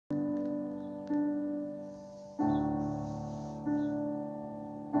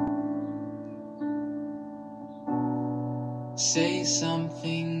Say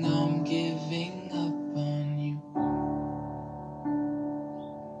something, I'm giving up on you.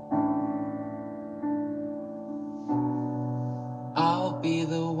 I'll be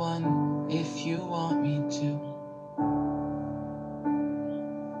the one if you want me to.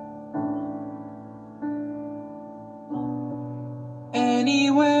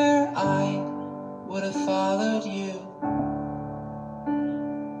 Anywhere I would have followed you.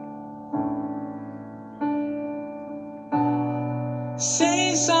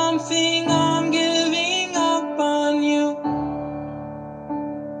 Say something, I'm giving up on you.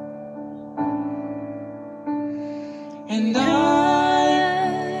 And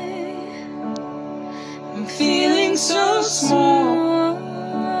I'm feeling so small.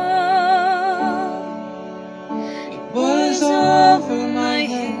 It was over my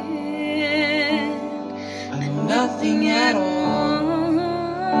head. I'm nothing at all.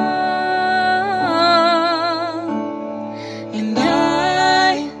 And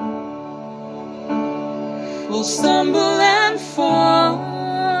I will stumble and fall.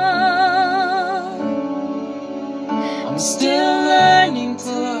 I'm still learning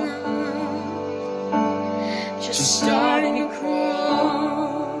to love, just starting to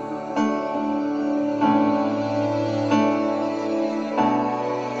crawl.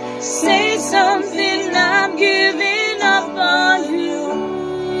 Say something, I'm giving up on you.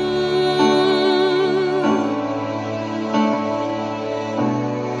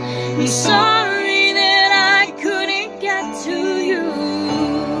 I'm sorry that I couldn't get to you.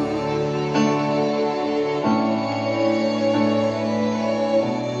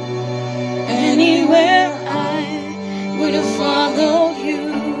 Anywhere I would have followed you.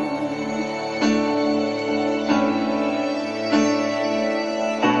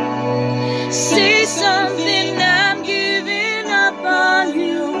 Say something, I'm giving up on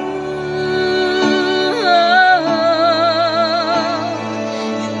you.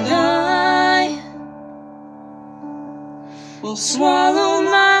 And I will swallow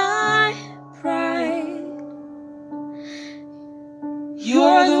my pride.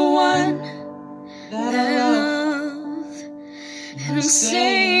 You're the one that I love, and I'm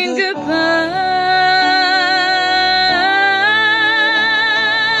saying goodbye.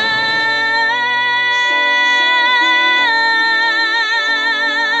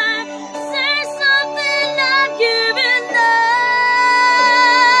 Say something, I'm giving up.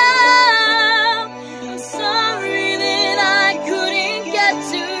 I'm sorry that I couldn't get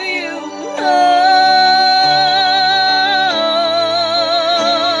to you.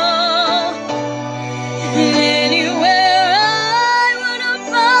 Anywhere I would have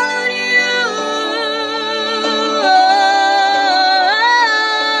followed you.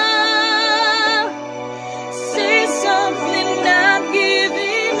 Say something, I'm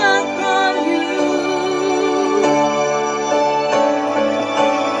giving up on you.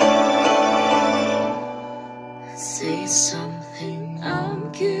 Say something, I'm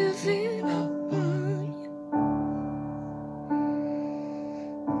giving up on you.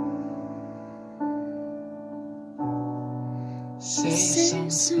 Say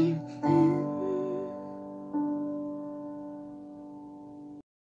something.